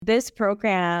This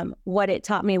program, what it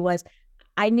taught me was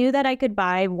I knew that I could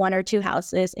buy one or two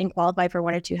houses and qualify for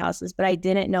one or two houses, but I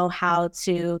didn't know how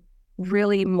to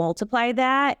really multiply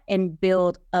that and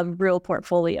build a real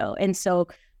portfolio. And so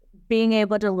being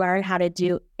able to learn how to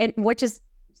do it, which is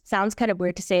sounds kind of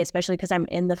weird to say, especially because I'm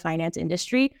in the finance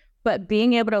industry, but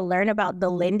being able to learn about the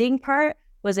lending part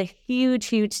was a huge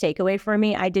takeaway for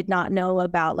me. I did not know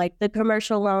about like the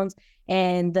commercial loans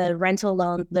and the rental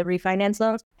loan, the refinance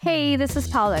loans. Hey, this is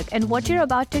Palak, and what you're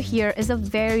about to hear is a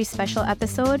very special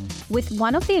episode with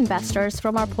one of the investors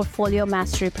from our Portfolio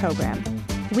Mastery program.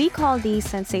 We call these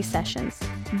Sensei Sessions.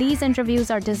 These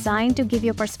interviews are designed to give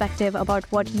you a perspective about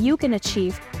what you can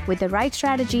achieve with the right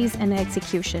strategies and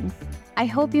execution. I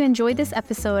hope you enjoyed this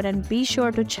episode, and be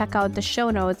sure to check out the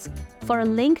show notes for a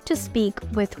link to speak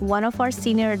with one of our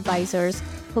senior advisors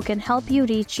who can help you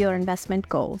reach your investment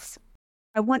goals.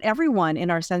 I want everyone in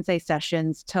our Sensei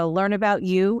Sessions to learn about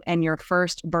you and your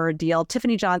first BRRRR deal.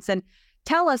 Tiffany Johnson,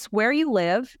 tell us where you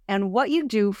live and what you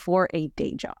do for a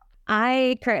day job.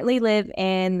 I currently live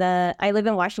in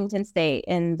Washington State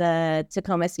in the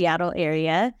Tacoma, Seattle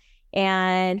area.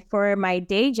 And for my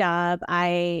day job,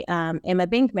 I am a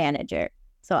bank manager.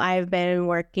 So I've been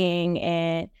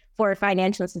working for a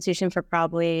financial institution for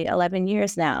probably 11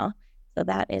 years now. So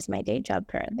that is my day job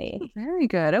currently. Very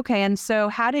good. Okay. And so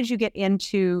how did you get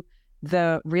into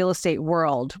the real estate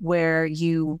world where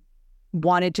you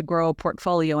wanted to grow a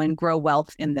portfolio and grow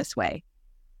wealth in this way?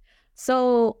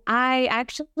 So I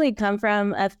actually come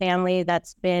from a family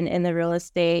that's been in the real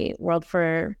estate world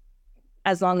for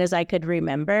as long as I could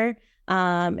remember.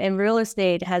 And real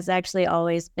estate has actually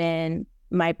always been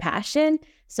my passion.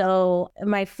 So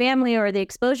my family, or the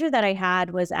exposure that I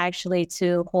had, was actually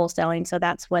to wholesaling. So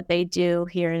that's what they do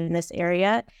here in this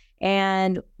area.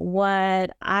 And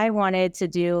what I wanted to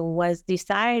do was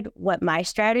decide what my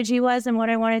strategy was and what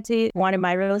I wanted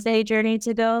my real estate journey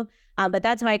to go. But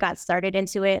that's how I got started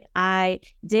into it. I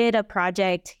did a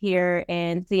project here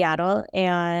in Seattle,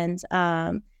 and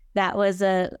that was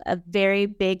a very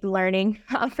big learning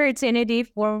opportunity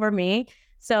for me.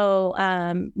 So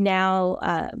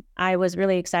now I was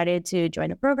really excited to join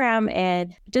the program,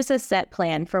 and just a set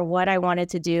plan for what I wanted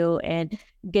to do and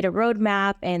get a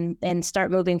roadmap and start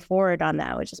moving forward on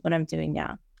that, which is what I'm doing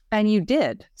now. And you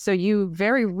did. So you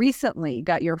very recently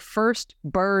got your first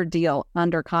BRRRR deal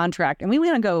under contract. And we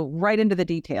want to go right into the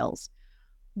details.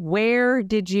 Where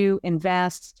did you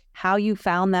invest? How you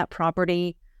found that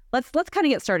property? Let's kind of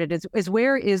get started. Is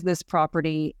where is this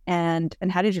property, and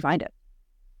how did you find it?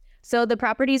 So the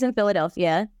property's in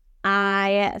Philadelphia.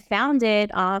 I found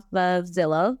it off of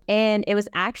Zillow, and it was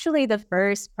actually the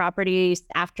first property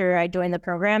after I joined the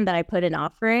program that I put an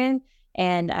offer in,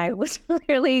 and I was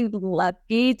really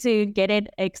lucky to get it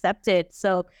accepted.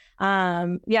 So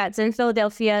it's in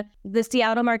Philadelphia. The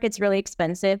Seattle market's really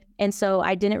expensive, and so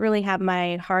I didn't really have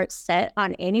my heart set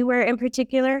on anywhere in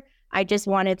particular. I just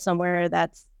wanted somewhere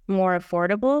that's more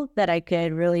affordable that I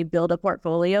could really build a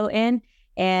portfolio in.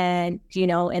 And,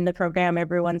 in the program,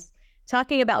 everyone's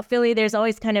talking about Philly. There's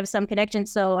always kind of some connection.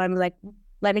 So I'm like,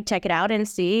 let me check it out and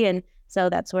see. And so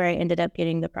that's where I ended up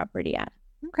getting the property at.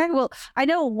 Okay. Well, I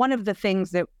know one of the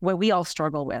things that what we all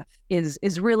struggle with is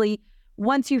really,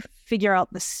 once you figure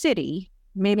out the city,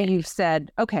 maybe you've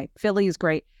said, okay, Philly is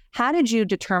great. How did you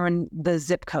determine the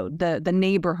zip code, the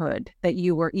neighborhood that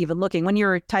you were even looking? When you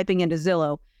were typing into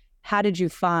Zillow, how did you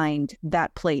find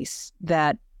that place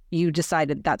that you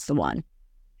decided that's the one?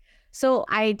 So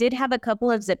I did have a couple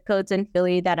of zip codes in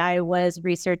Philly that I was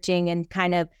researching and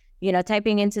kind of,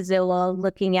 typing into Zillow,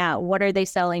 looking at what are they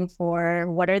selling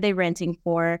for, what are they renting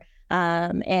for,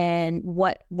 and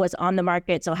what was on the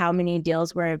market. So how many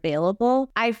deals were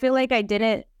available. I feel like I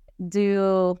don't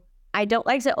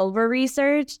like to over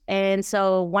research. And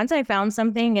so once I found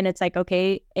something and it's like,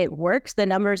 okay, it works, the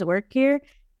numbers work here.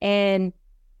 And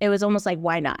it was almost like,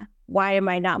 why not? Why am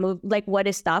I not moving? Like, what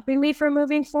is stopping me from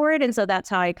moving forward? And so that's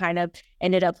how I kind of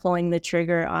ended up pulling the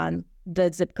trigger on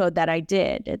the zip code that I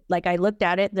did. I looked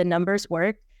at it, the numbers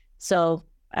worked. So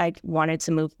I wanted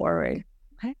to move forward.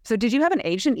 Okay. So did you have an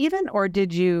agent even, or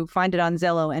did you find it on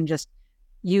Zillow and just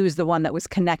use the one that was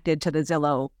connected to the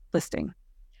Zillow listing?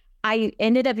 I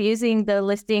ended up using the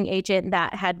listing agent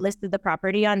that had listed the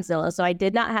property on Zillow. So I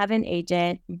did not have an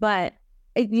agent, but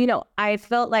I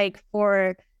felt like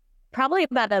for probably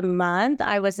about a month,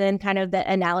 I was in kind of the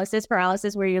analysis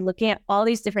paralysis where you're looking at all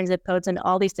these different zip codes and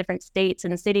all these different states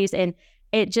and cities. And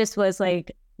it just was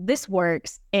like, this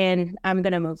works and I'm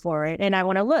going to move forward and I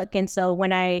want to look. And so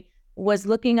when I was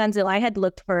looking on Zillow, I had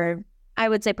looked for, I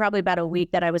would say probably about a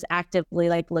week that I was actively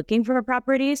looking for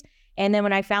properties. And then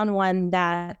when I found one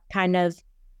that kind of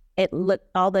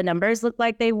all the numbers looked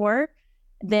like they were,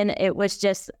 then it was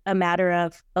just a matter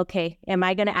of, okay, am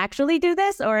I going to actually do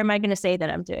this, or am I going to say that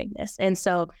I'm doing this? And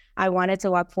so I wanted to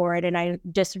walk forward, and I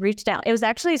just reached out. It was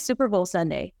actually Super Bowl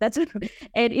Sunday.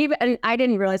 And I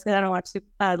didn't realize, because I don't watch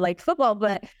like football,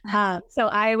 but so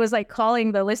I was like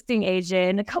calling the listing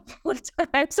agent a couple of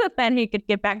times so then he could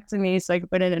get back to me so I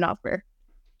could put in an offer.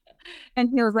 And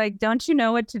he was like, don't you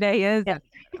know what today is? Yeah.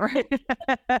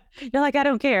 You're like, I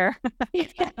don't care.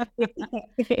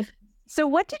 So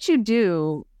what did you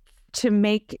do to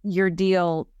make your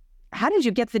deal? How did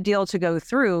you get the deal to go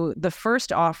through, the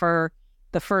first offer,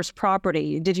 the first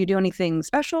property? Did you do anything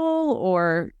special,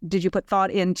 or did you put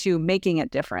thought into making it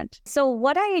different? So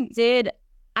what I did,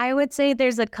 I would say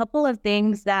there's a couple of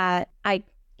things that I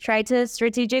tried to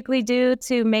strategically do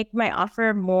to make my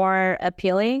offer more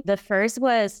appealing. The first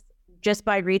was just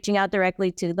by reaching out directly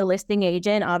to the listing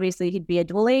agent. Obviously, he'd be a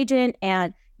dual agent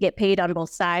and get paid on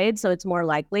both sides. So it's more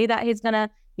likely that he's going to,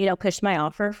 push my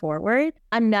offer forward.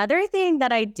 Another thing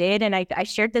that I did, and I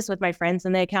shared this with my friends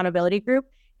in the accountability group,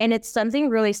 and it's something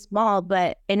really small,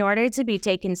 but in order to be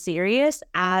taken serious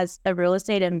as a real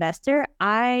estate investor,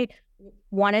 I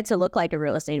wanted to look like a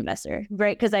real estate investor,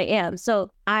 right? Because I am.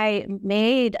 So I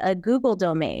made a Google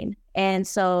domain. And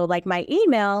so like my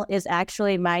email is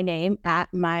actually my name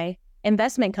at my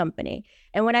investment company.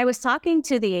 And when I was talking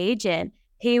to the agent,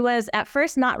 he was at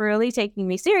first not really taking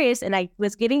me serious. And I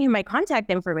was giving him my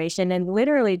contact information and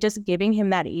literally just giving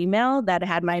him that email that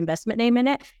had my investment name in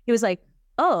it. He was like,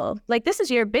 oh, like this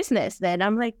is your business then?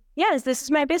 I'm like, yes, this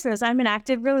is my business. I'm an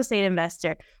active real estate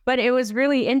investor. But it was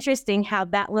really interesting how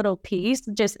that little piece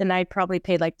and I probably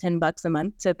paid like $10 a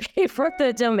month to pay for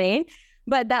the domain.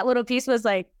 But that little piece was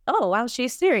like, oh, wow,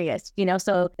 she's serious,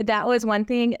 so that was one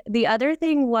thing. The other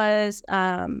thing was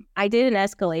I did an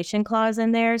escalation clause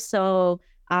in there. So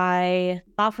I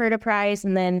offered a price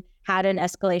and then had an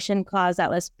escalation clause that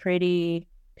was pretty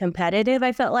competitive,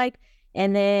 I felt like.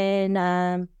 And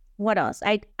then what else?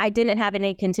 I didn't have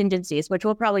any contingencies, which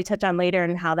we'll probably touch on later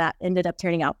and how that ended up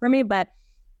turning out for me. But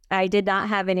I did not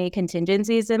have any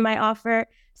contingencies in my offer.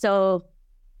 So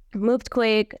moved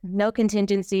quick, no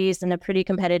contingencies, and a pretty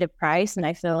competitive price. And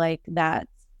I feel like that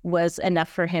was enough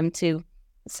for him to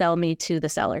sell me to the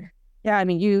seller. Yeah, I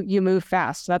mean, you move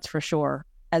fast, that's for sure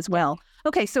as well.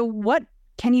 Okay, so what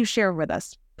can you share with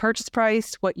us? Purchase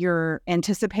price, what you're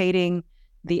anticipating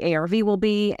the ARV will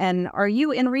be, and are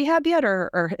you in rehab yet,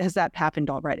 or has that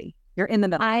happened already? You're in the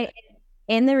middle.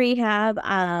 In the rehab,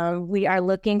 we are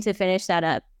looking to finish that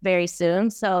up very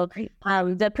soon. So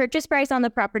the purchase price on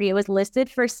the property, it was listed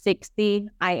for $60.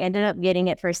 I ended up getting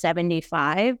it for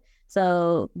 $75.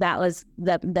 So that was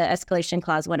the escalation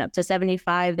clause went up to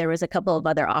 $75. There was a couple of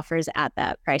other offers at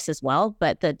that price as well,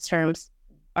 but the terms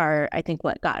are, I think,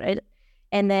 what got it.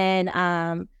 And then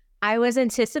I was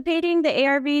anticipating the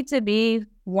ARV to be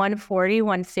 140,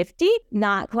 150,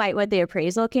 not quite what the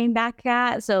appraisal came back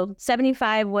at. So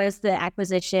 75 was the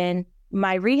acquisition.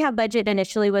 My rehab budget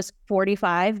initially was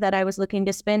 45 that I was looking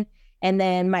to spend. And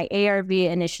then my ARV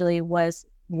initially was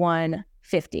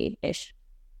 150-ish.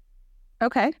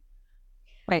 Okay.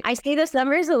 Wait. I say those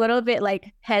numbers a little bit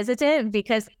like hesitant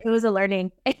because it was a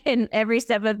learning. And every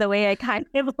step of the way, I kind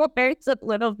of learned a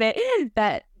little bit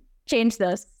that changed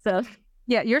those. So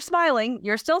yeah, you're smiling.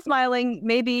 You're still smiling.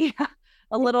 Maybe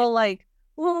a little like,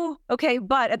 oh, okay.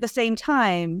 But at the same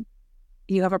time,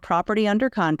 you have a property under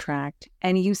contract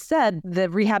and you said the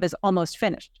rehab is almost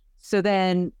finished. So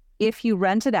then if you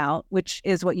rent it out, which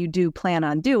is what you do plan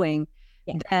on doing,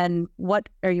 then what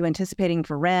are you anticipating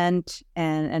for rent?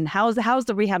 And how's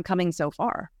the rehab coming so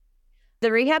far?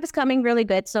 The rehab is coming really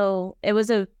good. So it was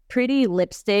a pretty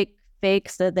lipstick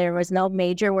fix. So there was no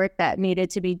major work that needed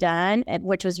to be done,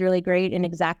 which was really great and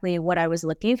exactly what I was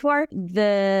looking for.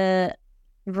 The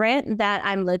rent that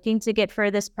I'm looking to get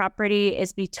for this property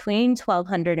is between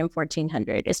 $1,200 and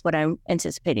 $1,400 is what I'm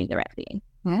anticipating the rent being.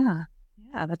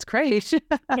 Yeah, that's great.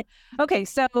 Okay,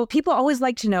 so people always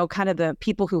like to know kind of the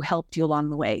people who helped you along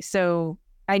the way. So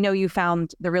I know you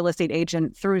found the real estate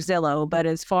agent through Zillow, but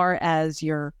as far as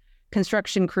your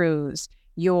construction crews,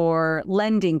 your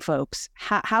lending folks,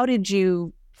 how did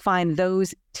you find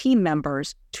those team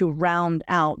members to round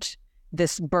out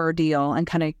this BRRRR deal and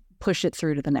kind of push it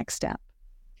through to the next step?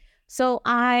 So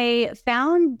I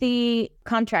found the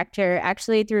contractor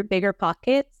actually through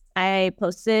BiggerPockets. I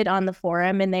posted on the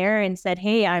forum in there and said,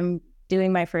 hey, I'm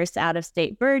doing my first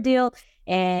out-of-state BRRRR deal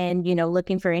and,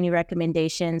 looking for any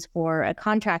recommendations for a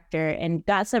contractor, and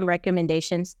got some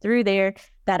recommendations through there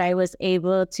that I was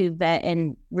able to vet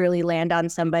and really land on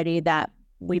somebody that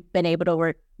we've been able to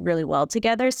work really well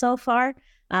together so far.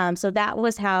 So that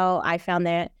was how I found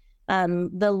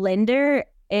The lender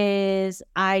is,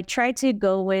 I tried to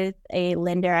go with a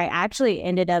lender. I actually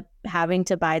ended up having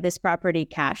to buy this property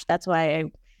cash. That's why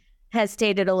I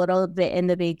hesitated a little bit in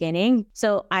the beginning.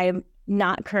 So I'm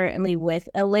not currently with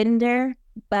a lender,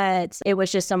 but it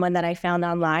was just someone that I found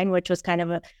online, which was kind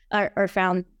of or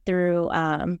found through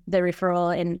the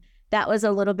referral. And that was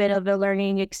a little bit of a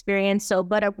learning experience. So,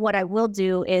 but what I will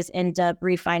do is end up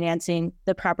refinancing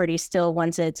the property still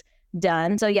once it's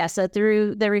done. So yeah, so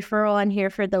through the referral on here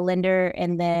for the lender,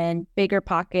 and then Bigger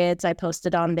Pockets, I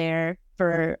posted on there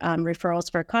for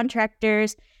referrals for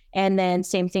contractors. And then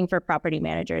same thing for property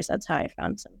managers. That's how I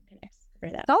found some connects for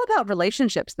that. It's all about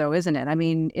relationships though, isn't it? I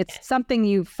mean, it's something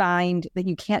you find that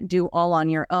you can't do all on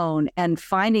your own, and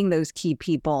finding those key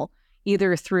people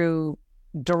either through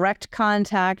direct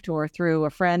contact or through a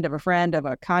friend of a friend of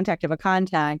a contact,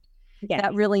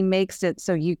 that really makes it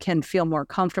so you can feel more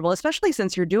comfortable, especially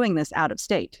since you're doing this out of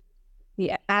state.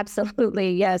 Yeah,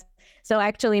 absolutely. Yes. So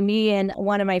actually me and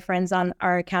one of my friends on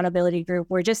our accountability group,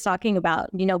 we're just talking about,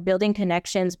 building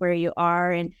connections where you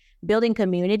are and building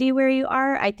community where you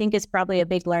are. I think is probably a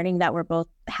big learning that we're both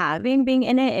having being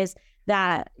in it, is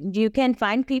that you can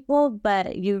find people,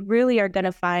 but you really are going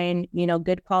to find,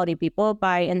 good quality people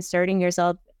by inserting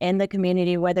yourself in the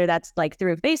community, whether that's like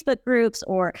through Facebook groups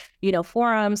or,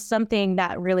 forums, something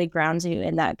that really grounds you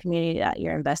in that community that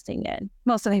you're investing in.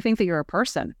 Well, so they think that you're a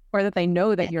person, or that they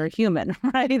know that you're a human,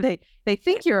 right? They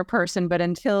think you're a person, but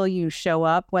until you show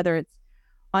up, whether it's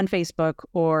on Facebook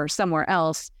or somewhere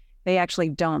else, they actually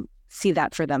don't see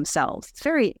that for themselves. It's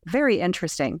very, very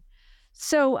interesting.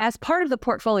 So as part of the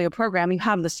portfolio program, you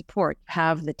have the support, you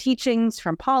have the teachings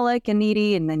from Pollock and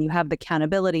Needy, and then you have the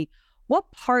accountability.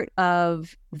 What part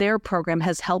of their program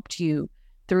has helped you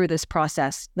through this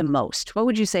process the most? What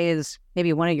would you say is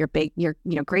maybe one of your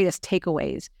greatest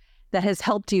takeaways that has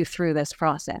helped you through this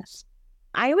process?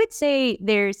 I would say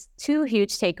there's two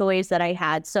huge takeaways that I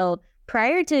had. So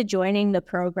prior to joining the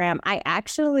program, I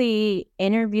actually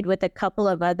interviewed with a couple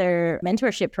of other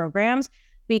mentorship programs,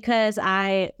 because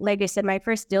like I said, my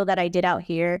first deal that I did out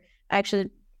here, I actually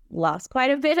lost quite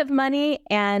a bit of money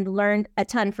and learned a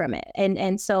ton from it.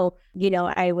 And so,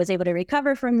 I was able to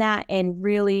recover from that and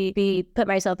really put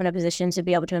myself in a position to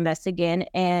be able to invest again.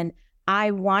 And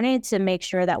I wanted to make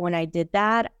sure that when I did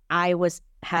that, I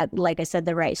had, like I said,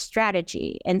 the right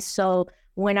strategy. And so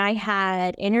when I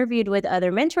had interviewed with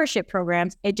other mentorship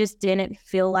programs, it just didn't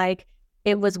feel like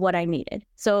it was what I needed.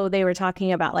 So they were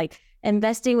talking about like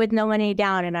investing with no money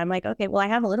down. And I'm like, okay, well, I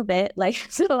have a little bit,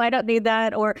 so I don't need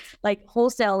that. Or like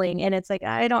wholesaling. And it's like,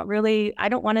 I don't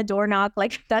want to door knock.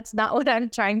 Like, that's not what I'm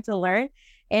trying to learn.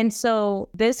 And so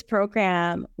this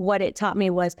program, what it taught me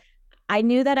was, I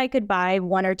knew that I could buy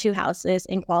one or two houses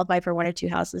and qualify for one or two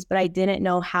houses, but I didn't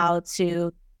know how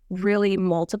to really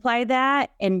multiply that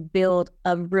and build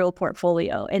a real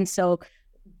portfolio. And so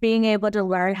being able to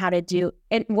learn how to do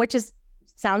it, which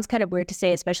sounds kind of weird to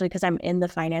say, especially because I'm in the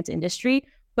finance industry,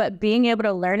 but being able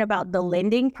to learn about the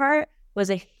lending part was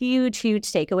a huge, huge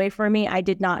takeaway for me. I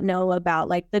did not know about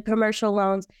like the commercial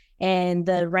loans and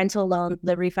the rental loans,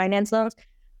 the refinance loans.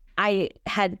 I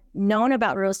had known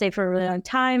about real estate for a really long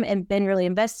time and been really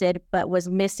invested, but was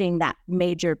missing that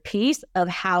major piece of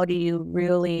how do you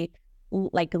really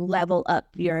like level up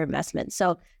your investment.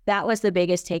 So that was the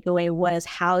biggest takeaway, was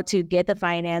how to get the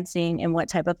financing and what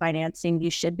type of financing you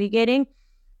should be getting.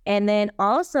 And then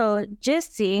also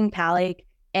just seeing Pollock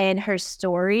and her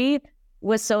story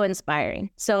was so inspiring.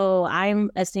 So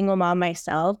I'm a single mom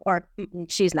myself, or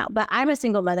she's not, but I'm a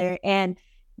single mother. And,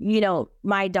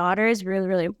 my daughter is really,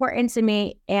 really important to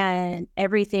me. And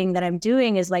everything that I'm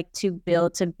doing is like to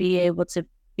be able to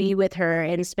be with her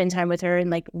and spend time with her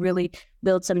and like really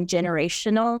build some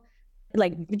generational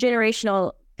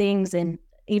things, and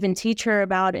even teach her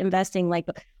about investing. Like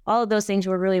all of those things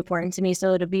were really important to me.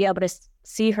 So to be able to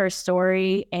see her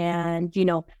story and,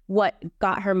 what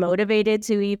got her motivated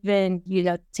to even,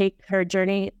 take her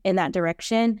journey in that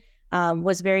direction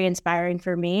was very inspiring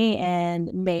for me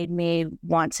and made me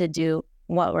want to do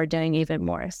what we're doing even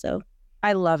more. So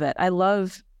I love it. I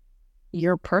love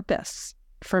your purpose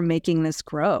for making this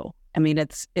grow. I mean,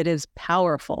 it is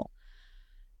powerful.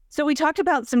 So we talked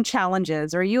about some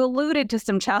challenges, or you alluded to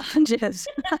some challenges.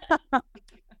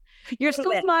 You're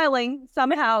still smiling.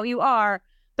 Somehow you are,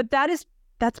 but that's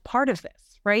part of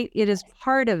this, right? It is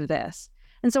part of this.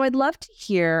 And so I'd love to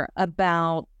hear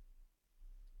about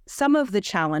some of the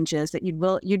challenges that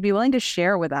you'd be willing to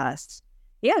share with us.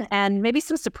 Yeah. And maybe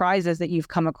some surprises that you've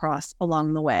come across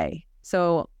along the way.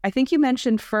 So I think you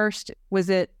mentioned first, was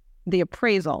it the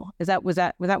appraisal? Was that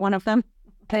one of them?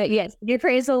 Yes, the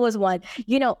appraisal was one.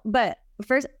 But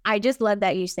first, I just love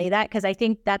that you say that, because I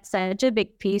think that's such a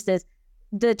big piece is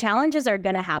the challenges are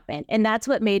going to happen. And that's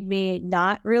what made me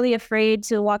not really afraid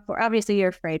to walk forward. Obviously, you're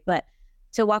afraid, but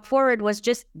to walk forward was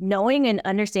just knowing and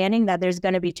understanding that there's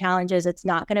going to be challenges. It's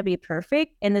not going to be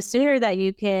perfect. And the sooner that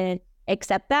you can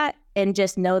accept that and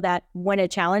just know that when a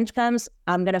challenge comes,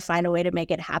 I'm going to find a way to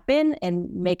make it happen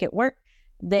and make it work,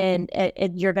 then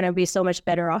you're going to be so much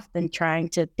better off than trying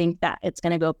to think that it's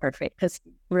going to go perfect, because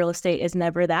real estate is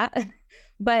never that.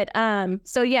 But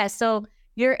so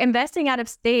you're investing out of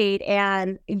state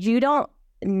and you don't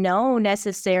know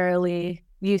necessarily,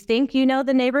 you think you know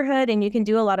the neighborhood and you can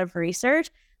do a lot of research,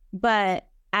 but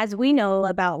as we know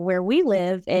about where we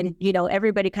live and,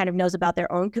 everybody kind of knows about their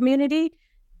own community,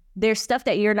 there's stuff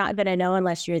that you're not going to know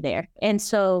unless you're there. And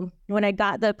so when I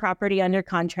got the property under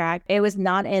contract, it was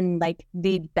not in like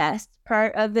the best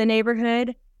part of the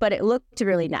neighborhood, but it looked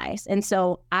really nice. And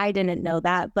so I didn't know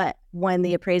that. But when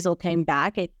the appraisal came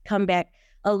back, it come back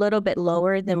a little bit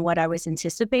lower than what I was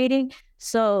anticipating.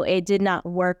 So it did not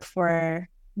work for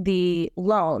the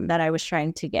loan that I was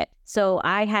trying to get. So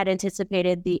I had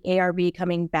anticipated the ARV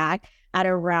coming back at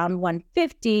around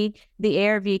 150. The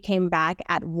ARV came back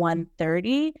at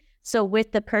 130. So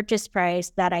with the purchase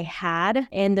price that I had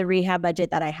and the rehab budget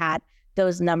that I had,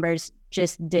 those numbers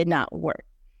just did not work.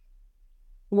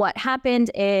 What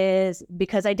happened is,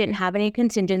 because I didn't have any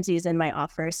contingencies in my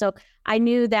offer, so I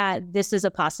knew that this is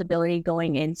a possibility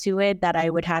going into it, that I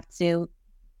would have to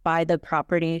buy the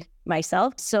property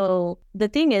myself. So the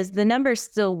thing is, the numbers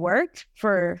still worked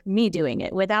for me doing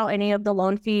it without any of the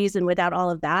loan fees and without all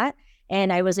of that.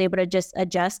 And I was able to just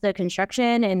adjust the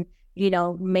construction and,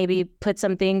 maybe put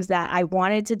some things that I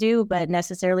wanted to do, but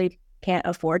necessarily can't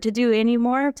afford to do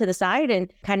anymore to the side,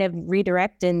 and kind of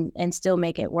redirect and still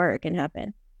make it work and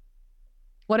happen.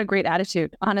 What a great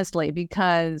attitude, honestly,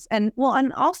 because, and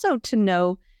also to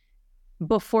know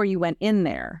before you went in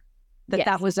there that Yes.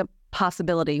 that was a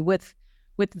possibility with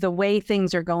the way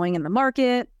things are going in the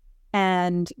market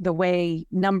and the way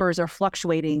numbers are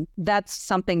fluctuating. That's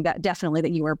something that definitely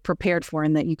that you were prepared for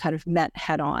and that you kind of met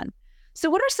head on. So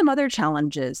what are some other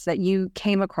challenges that you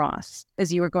came across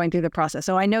as you were going through the process?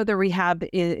 So I know the rehab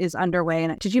is underway.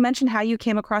 And did you mention how you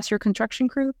came across your construction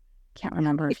crew? Can't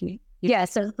remember if you... Yeah,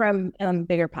 so from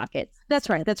Bigger Pockets. That's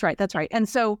right. And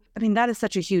so, that is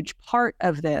such a huge part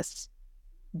of this,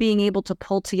 being able to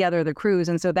pull together the crews.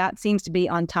 And so that seems to be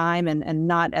on time and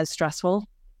not as stressful.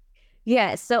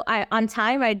 Yeah, so on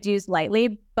time I'd use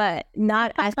lightly, but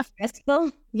not as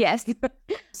stressful. Yes.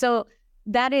 So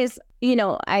that is,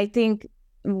 I think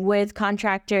with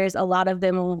contractors, a lot of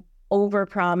them will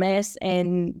overpromise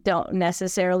and don't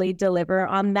necessarily deliver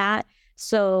on that.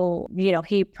 So,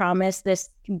 he promised this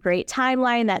great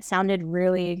timeline that sounded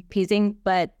really pleasing,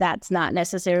 but that's not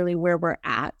necessarily where we're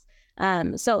at.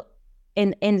 So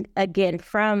again,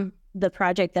 from the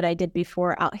project that I did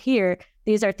before out here,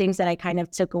 these are things that I kind of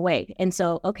took away. And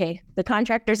so, okay, the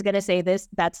contractor's going to say this,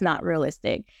 that's not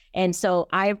realistic. And so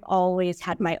I've always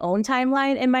had my own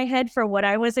timeline in my head for what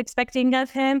I was expecting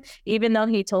of him, even though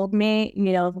he told me,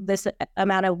 this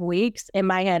amount of weeks. In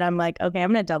my head, I'm like, okay,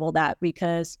 I'm going to double that,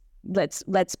 because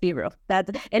let's be real.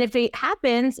 And if it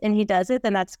happens and he does it,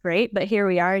 then that's great. But here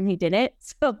we are and he didn't.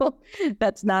 So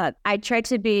that's not, I try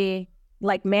to be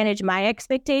like manage my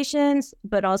expectations,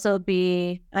 but also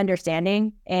be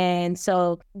understanding. And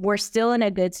so we're still in a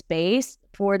good space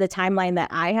for the timeline that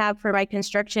I have for my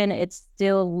construction. It's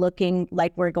still looking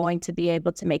like we're going to be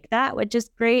able to make that, which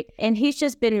is great. And he's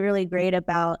just been really great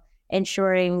about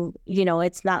ensuring,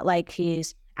 it's not like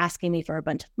he's asking me for a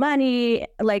bunch of money,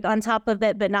 like on top of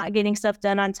it, but not getting stuff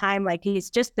done on time. Like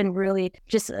he's just been really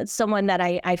just someone that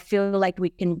I feel like we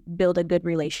can build a good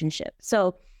relationship.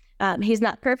 So he's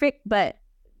not perfect, but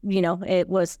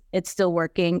it's still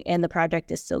working and the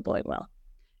project is still going well.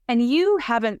 And you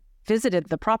haven't visited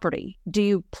the property. Do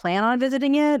you plan on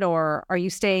visiting it, or are you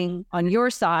staying on your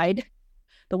side,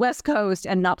 the West Coast,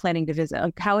 and not planning to visit?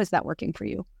 Like, how is that working for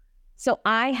you? So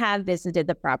I have visited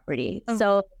the property.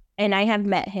 And I have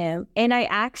met him. And I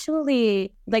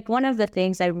actually, like, one of the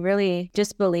things I really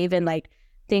just believe in, like,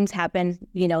 things happen,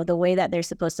 the way that they're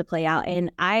supposed to play out.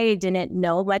 And I didn't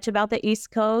know much about the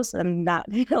East Coast. I'm not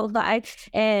going to lie.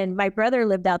 And my brother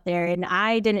lived out there. And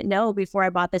I didn't know before I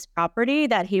bought this property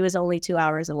that he was only 2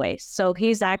 hours away. So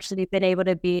he's actually been able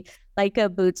to be like a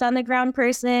boots on the ground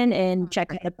person and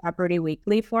check out the property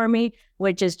weekly for me,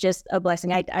 which is just a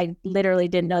blessing. I literally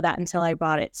didn't know that until I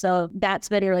bought it. So that's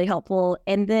been really helpful.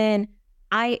 And then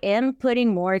I am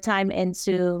putting more time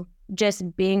into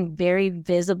just being very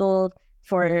visible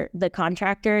for the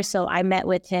contractor. So I met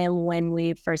with him when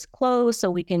we first closed so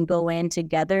we can go in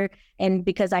together. And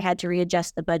because I had to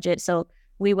readjust the budget, so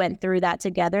we went through that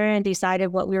together and decided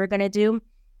what we were going to do.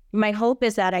 My hope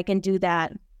is that I can do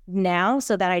that now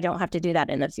so that I don't have to do that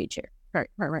in the future.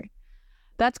 Right.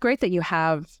 That's great that you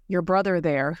have your brother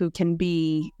there who can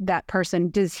be that person.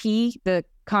 Does he, the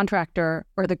contractor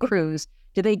or the crews,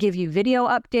 do they give you video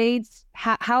updates?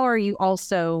 How are you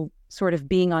also sort of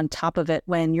being on top of it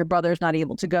when your brother's not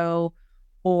able to go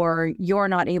or you're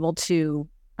not able to,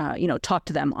 talk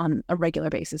to them on a regular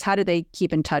basis? How do they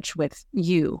keep in touch with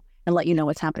you and let you know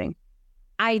what's happening?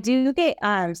 I do get,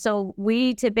 so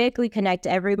we typically connect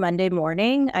every Monday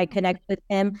morning. I connect with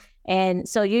him. And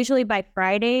so usually by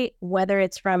Friday, whether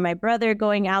it's from my brother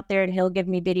going out there and he'll give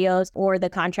me videos or the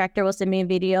contractor will send me a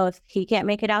video if he can't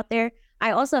make it out there.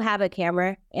 I also have a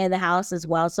camera in the house as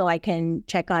well, so I can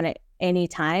check on it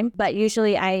anytime. But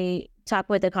usually I talk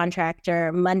with the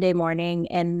contractor Monday morning,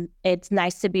 and it's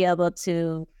nice to be able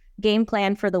to game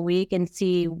plan for the week and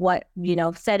see what,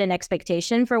 set an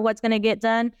expectation for what's going to get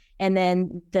done. And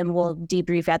then we'll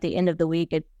debrief at the end of the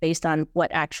week based on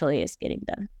what actually is getting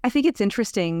done. I think it's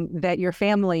interesting that your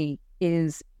family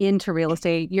is into real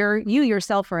estate. You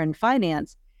yourself are in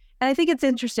finance. And I think it's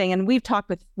interesting. And we've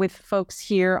talked with folks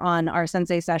here on our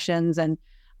Sensei sessions, and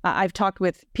I've talked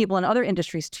with people in other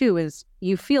industries too, is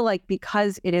you feel like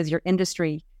because it is your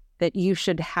industry that you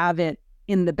should have it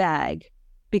in the bag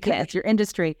because it's your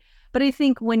industry. But I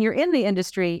think when you're in the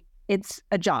industry, it's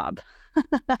a job.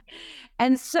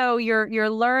 And so you're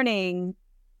learning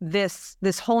this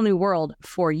whole new world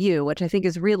for you, which I think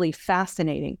is really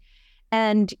fascinating.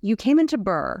 And you came into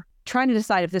BRRRR trying to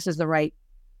decide if this is the right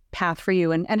path for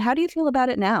you. And how do you feel about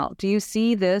it now? Do you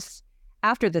see this,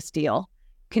 after this deal,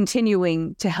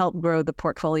 continuing to help grow the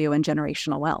portfolio and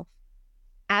generational wealth?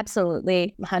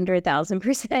 Absolutely,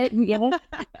 100,000%.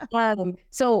 Yeah.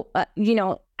 So,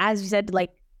 as you said,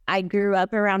 like I grew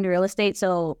up around real estate.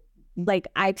 So like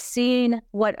I've seen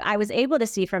what I was able to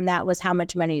see from that was how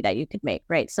much money that you could make,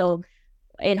 right? So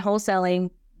in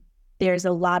wholesaling, there's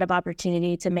a lot of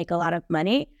opportunity to make a lot of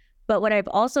money. But what I've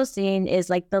also seen is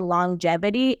like the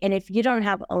longevity. And if you don't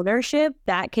have ownership,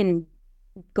 that can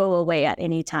go away at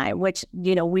any time, which,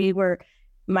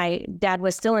 my dad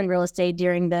was still in real estate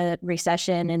during the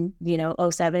recession in,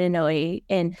 07 and 08.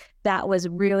 And that was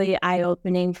really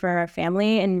eye-opening for our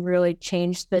family and really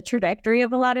changed the trajectory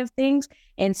of a lot of things.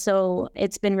 And so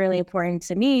it's been really important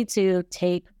to me to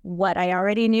take what I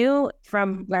already knew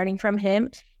from learning from him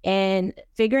and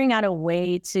figuring out a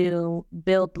way to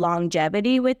build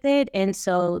longevity with it. And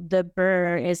so the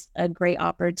BRRRR is a great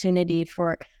opportunity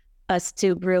for us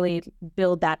to really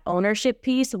build that ownership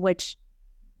piece, which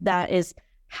that is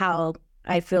how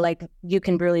I feel like you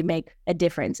can really make a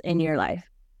difference in your life.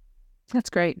 That's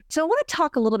great. So I want to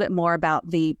talk a little bit more about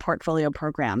the portfolio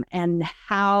program and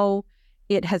how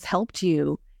it has helped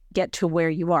you get to where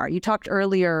you are. You talked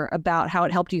earlier about how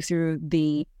it helped you through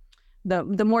the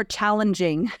more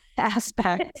challenging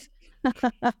aspects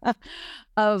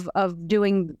of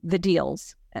doing the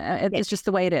deals. It's just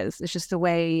the way it is. It's just the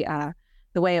way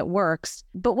it works.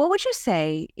 But what would you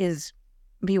say is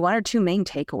maybe one or two main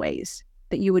takeaways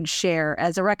that you would share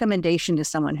as a recommendation to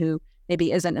someone who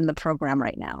maybe isn't in the program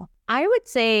right now? I would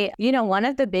say, one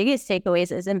of the biggest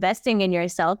takeaways is investing in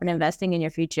yourself and investing in your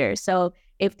future. So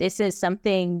if this is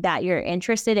something that you're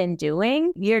interested in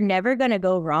doing, you're never going to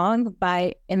go wrong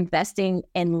by investing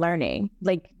in learning.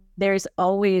 Like there's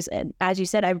always, as you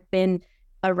said, I've been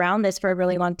around this for a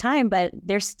really long time, but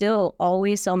there's still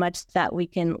always so much that we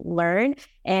can learn,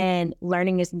 and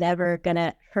learning is never going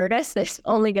to hurt us. It's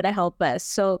only going to help us.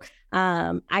 So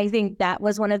I think that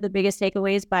was one of the biggest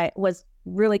takeaways was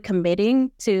really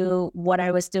committing to what I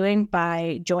was doing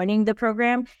by joining the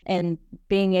program and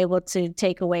being able to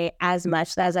take away as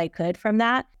much as I could from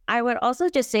that. I would also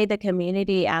just say the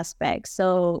community aspect.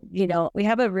 So, we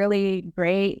have a really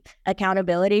great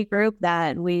accountability group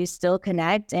that we still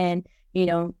connect and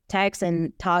text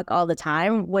and talk all the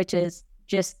time, which is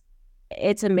just,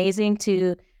 it's amazing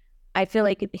I feel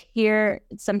like here,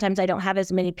 sometimes I don't have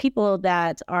as many people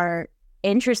that are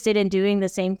interested in doing the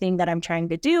same thing that I'm trying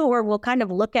to do, or will kind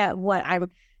of look at what I'm,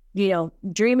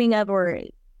 dreaming of or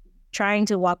trying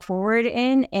to walk forward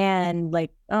in and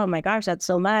like, oh my gosh, that's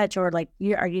so much, or like,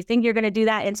 you think you're going to do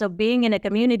that? And so being in a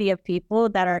community of people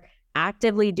that are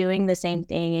actively doing the same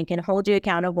thing and can hold you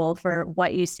accountable for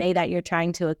what you say that you're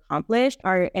trying to accomplish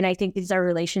and I think these are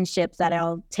relationships that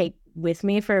I'll take with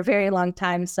me for a very long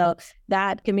time. So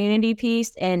that community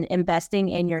piece and investing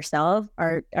in yourself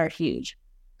are huge.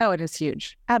 Oh, it is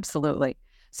huge. Absolutely.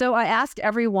 So I asked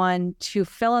everyone to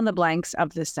fill in the blanks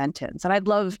of this sentence, and I'd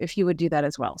love if you would do that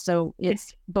as well. So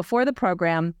it's before the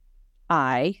program,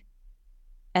 I,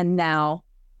 and now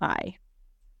I.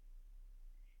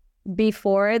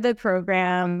 before the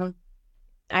program,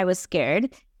 I was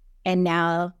scared, and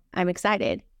now I'm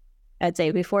excited. I'd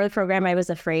say before the program, I was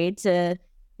afraid to,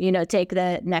 take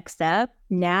the next step.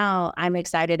 Now I'm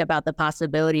excited about the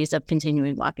possibilities of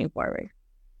continuing walking forward.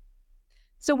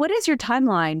 So what is your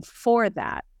timeline for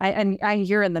that?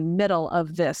 You're in the middle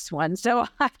of this one, so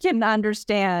I can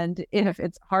understand if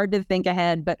it's hard to think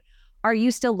ahead, but are you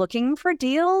still looking for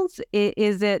deals?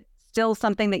 Is it still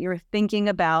something that you're thinking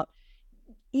about,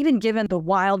 even given the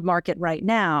wild market right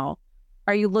now?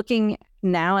 Are you looking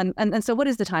now? And so what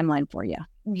is the timeline for you?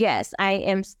 Yes, I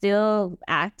am still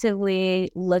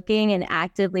actively looking and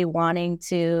actively wanting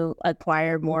to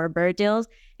acquire more BRRRR deals.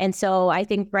 And so I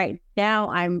think right now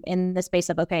I'm in the space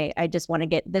of, okay, I just want to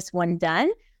get this one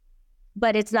done.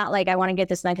 But it's not like I want to get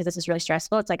this done because this is really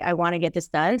stressful. It's like I want to get this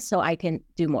done so I can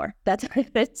do more. That's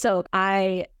it. So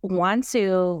I want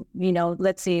to,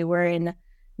 let's see, we're in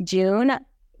June.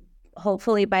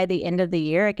 Hopefully by the end of the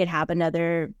year, I could have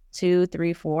another 2,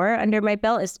 3, 4 under my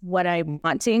belt is what I'm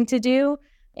wanting to do.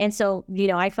 And so,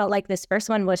 I felt like this first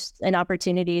one was an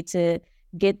opportunity to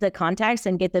get the contacts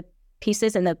and get the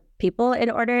pieces and the people in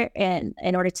order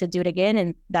to do it again.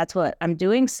 And that's what I'm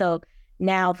doing. So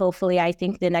now, hopefully, I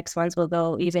think the next ones will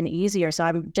go even easier. So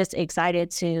I'm just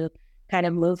excited to kind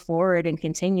of move forward and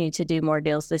continue to do more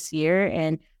deals this year.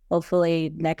 And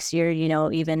hopefully next year,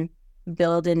 even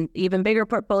build an even bigger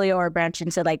portfolio or branch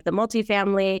into like the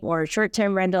multifamily or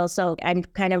short-term rental. So I'm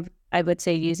kind of, I would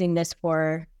say, using this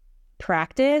for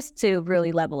practice to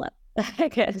really level up, I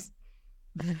guess.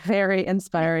 Very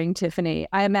inspiring, Tiffany.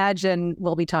 I imagine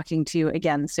we'll be talking to you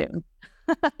again soon.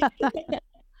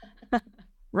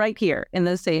 Right here in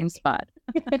the same spot.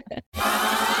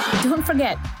 Don't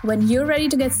forget, when you're ready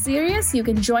to get serious, you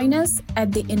can join us at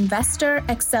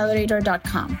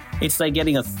theinvestoraccelerator.com. It's like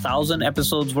getting 1,000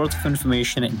 episodes worth of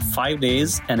information in 5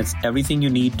 days, and it's everything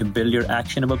you need to build your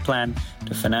actionable plan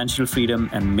to financial freedom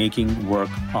and making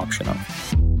work optional.